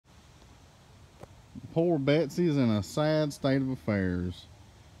poor Betsy's in a sad state of affairs.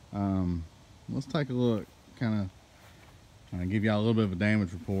 Let's take a look, kind of give y'all a little bit of a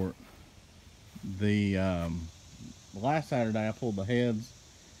damage report. The last Saturday I pulled the heads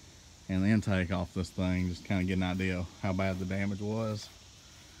and the intake off this thing, just kind of get an idea of how bad the damage was.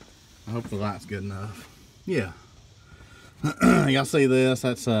 I hope the light's good enough. Yeah. Y'all see this?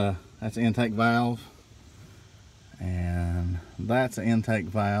 That's an intake valve, and that's an intake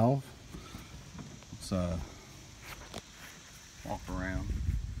valve. Let's walk around.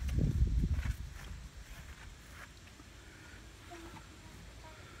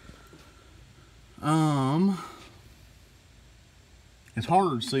 It's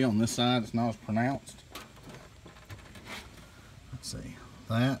harder to see on this side. It's not as pronounced. Let's see.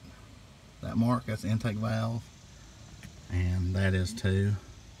 That mark, that's the intake valve. And that is too.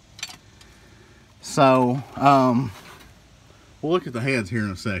 So, we'll look at the heads here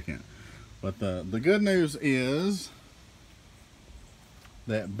in a second. But the good news is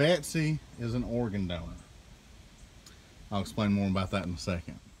that Betsy is an organ donor. I'll explain more about that in a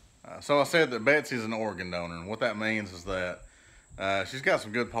second. So I said that Betsy's an organ donor, and what that means is that she's got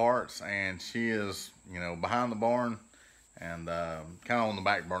some good parts, and she is, you know, behind the barn and kind of on the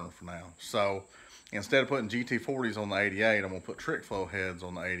back burner for now. So instead of putting GT40s on the 88, I'm gonna put trick flow heads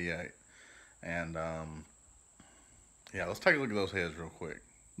on the 88. And yeah, let's take a look at those heads real quick.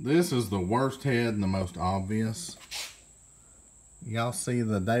 This is the worst head and the most obvious. Y'all see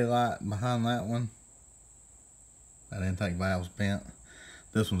the daylight behind that one? That intake valve's bent.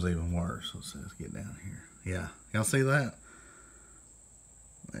 This one's even worse. Let's get down here. Yeah, y'all see that?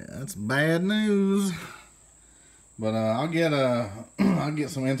 Yeah, that's bad news. But I'll get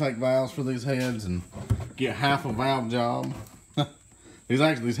some intake valves for these heads and get half a valve job.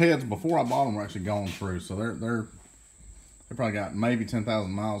 These heads before I bought them were actually going through, so they probably got maybe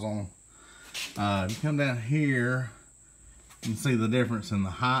 10,000 miles on them. You come down here, you can see the difference in the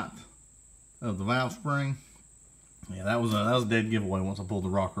height of the valve spring. Yeah, that was a dead giveaway once I pulled the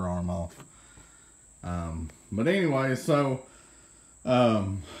rocker arm off. But anyway, so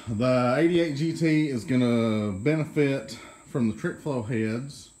the 88 GT is gonna benefit from the trick flow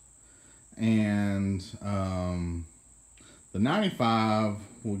heads, and the 95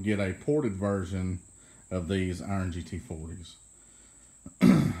 will get a ported version of these Iron GT40s.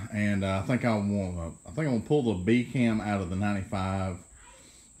 And I think I'm gonna pull the B cam out of the 95.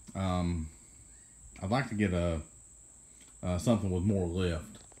 I'd like to get something with more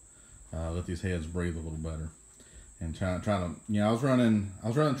lift. Let these heads breathe a little better. And try to, you know, I was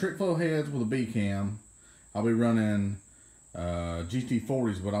running trick flow heads with a B cam. I'll be running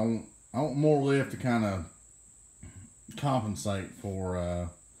GT40s, but I want more lift to kind of compensate for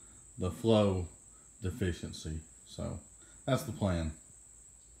the flow deficiency. So that's the plan.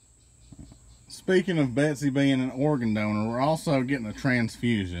 Speaking of Betsy being an organ donor, we're also getting a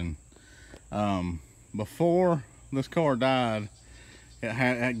transfusion. Before this car died,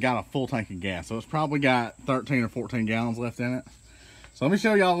 it got a full tank of gas, so it's probably got 13 or 14 gallons left in it. So let me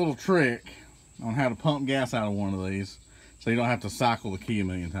show y'all a little trick on how to pump gas out of one of these, so you don't have to cycle the key a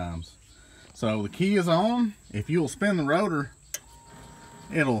million times. So the key is on. If you'll spin the rotor,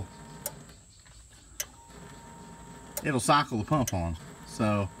 it'll cycle the pump on.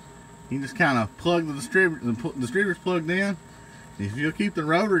 So you just kind of plug the distributor. The distributor's plugged in. If you'll keep the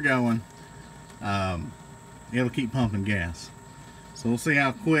rotor going, it'll keep pumping gas. So we'll see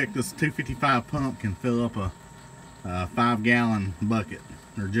how quick this 255 pump can fill up a 5-gallon bucket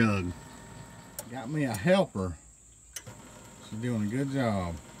or jug. Got me a helper. She's doing a good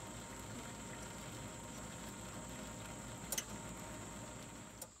job.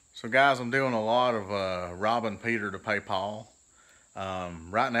 So guys, I'm doing a lot of robbing Peter to pay Paul.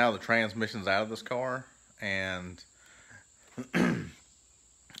 Right now the transmission's out of this car, and in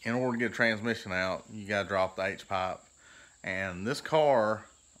order to get a transmission out, you gotta drop the H-pipe. And this car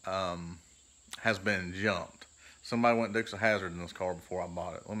has been jumped. Somebody went Dukes of Hazzard in this car before I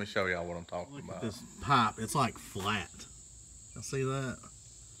bought it. Let me show y'all what I'm talking about. Look at this pipe. It's like flat. Y'all see that?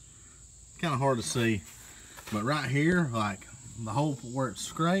 Kind of hard to see. But right here, like the hole where it's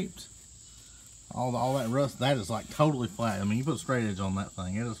scraped, all that rust, that is like totally flat. I mean, you put a straight edge on that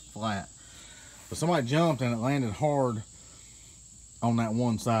thing, it is flat. But somebody jumped and it landed hard on that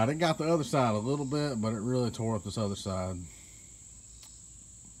one side. It got the other side a little bit, but it really tore up this other side.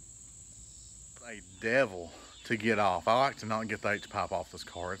 A devil to get off. I like to not get the H-pipe off this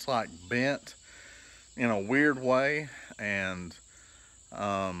car. It's like bent in a weird way, and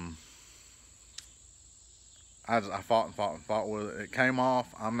I fought and fought and fought with it. It came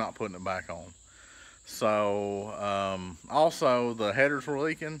off. I'm not putting it back on. So also the headers were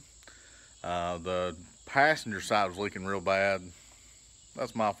leaking. The passenger side was leaking real bad.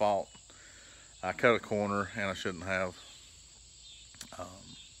 That's my fault. I cut a corner and I shouldn't have.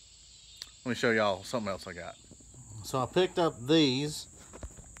 Let me show y'all something else I got. So I picked up these.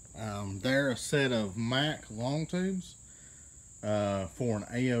 They're a set of Mac long tubes for an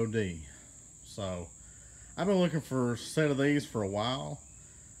AOD. So I've been looking for a set of these for a while.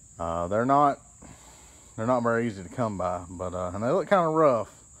 They're not very easy to come by, but and they look kind of rough,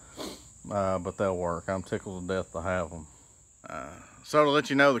 but they'll work. I'm tickled to death to have them. So to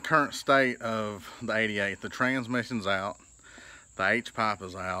let you know the current state of the 88, the transmission's out, the H pipe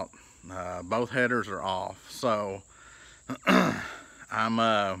is out, both headers are off. So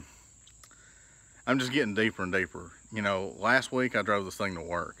I'm just getting deeper and deeper. You know, last week I drove this thing to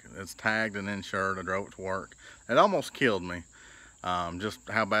work. It's tagged and insured. I drove it to work. It almost killed me, just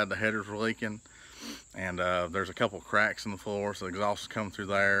how bad the headers were leaking. And there's a couple cracks in the floor, so the exhaust is coming through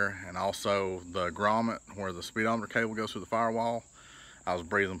there. And also the grommet, where the speedometer cable goes through the firewall, I was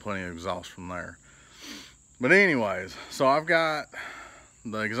breathing plenty of exhaust from there. But anyways, so I've got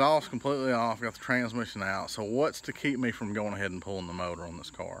the exhaust completely off, got the transmission out. So what's to keep me from going ahead and pulling the motor on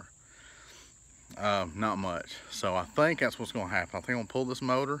this car? Not much. So I think that's what's going to happen. I think I'm going to pull this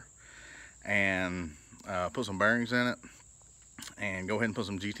motor and put some bearings in it and go ahead and put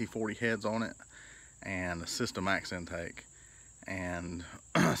some GT40 heads on it and a system max intake and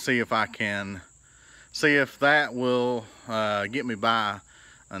see if that will get me by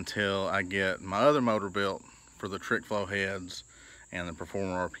until I get my other motor built for the trick flow heads and the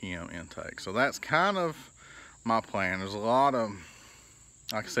performer RPM intake. So that's kind of my plan. There's a lot of,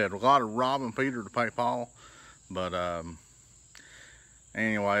 like I said, a lot of robbing Peter to pay Paul. But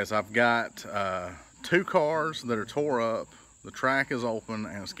anyways, I've got 2 cars that are tore up. The track is open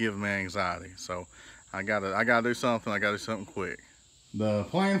and it's giving me anxiety. So I gotta do something. I gotta do something quick. The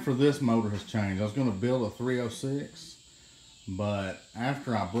plan for this motor has changed. I was gonna build a 306, but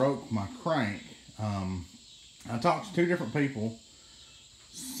after I broke my crank, I talked to 2 different people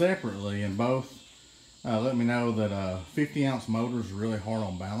separately, and both let me know that 50-ounce motors are really hard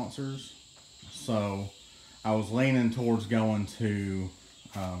on balancers. So I was leaning towards going from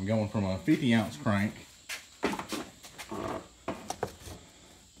a 50-ounce crank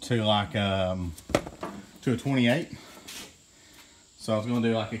to like to a 28. So I was going to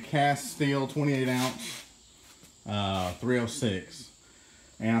do like a cast steel 28-ounce 306,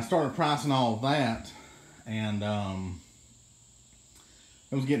 and I started pricing all of that, and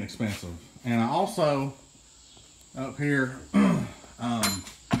it was getting expensive. And I also, up here, I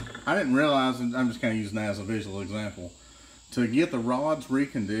didn't realize, and I'm just kind of using that as a visual example, to get the rods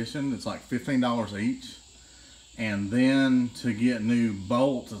reconditioned, it's like $15 each. And then to get new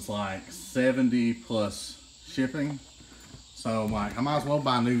bolts, it's like $70 plus shipping. So like, I might as well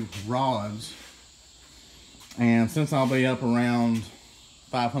buy new rods. And since I'll be up around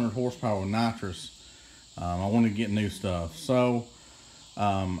 500 horsepower with nitrous, I want to get new stuff. So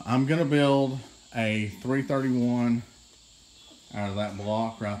I'm gonna build a 331 out of that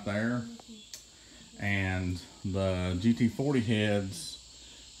block right there, and the GT40 heads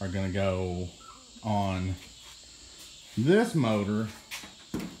are gonna go on this motor,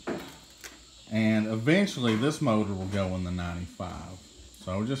 and eventually this motor will go in the 95.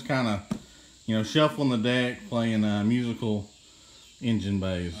 So just kind of, you know, shuffling the deck, playing musical engine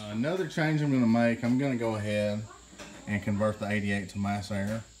bays. Another change I'm gonna make, I'm gonna go ahead and convert the 88 to mass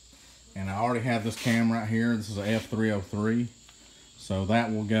air. And I already have this cam right here. This is a F303. So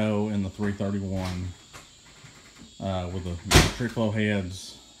that will go in the 331 with the trick flow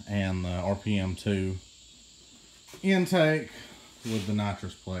heads and the RPM2 intake with the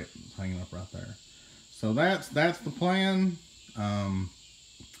nitrous plate hanging up right there. So that's the plan.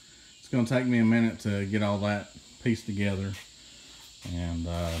 It's gonna take me a minute to get all that pieced together. And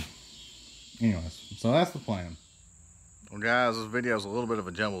anyways, so that's the plan. Well guys, this video is a little bit of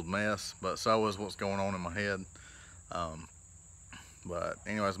a jumbled mess, but so is what's going on in my head. But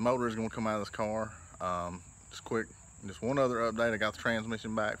anyways, the motor is going to come out of this car. Just one other update. I got the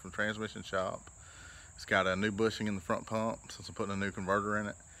transmission back from the transmission shop. It's got a new bushing in the front pump since I'm putting a new converter in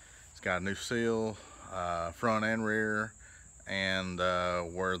it. It's got a new seal, front and rear, and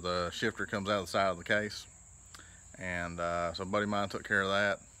where the shifter comes out of the side of the case. And so a buddy of mine took care of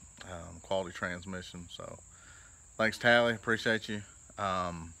that. Quality transmission. So thanks, Tally. Appreciate you.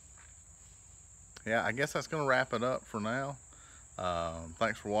 Yeah, I guess that's going to wrap it up for now.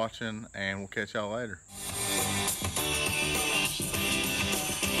 Thanks for watching, and we'll catch y'all later.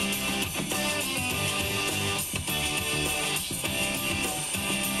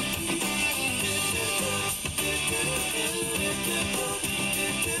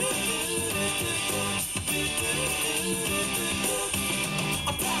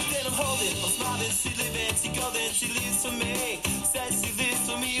 I'm holding, I'm smiling, she living, she golden, she lives for me. Says she lives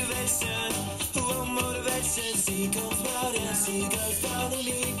for motivation, oh motivation. She comes round and she goes down on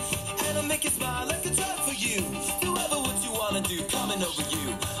me, and I make you smile like a drug for you. Do ever what you wanna do, coming over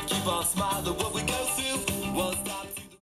you. Keep on smiling, what we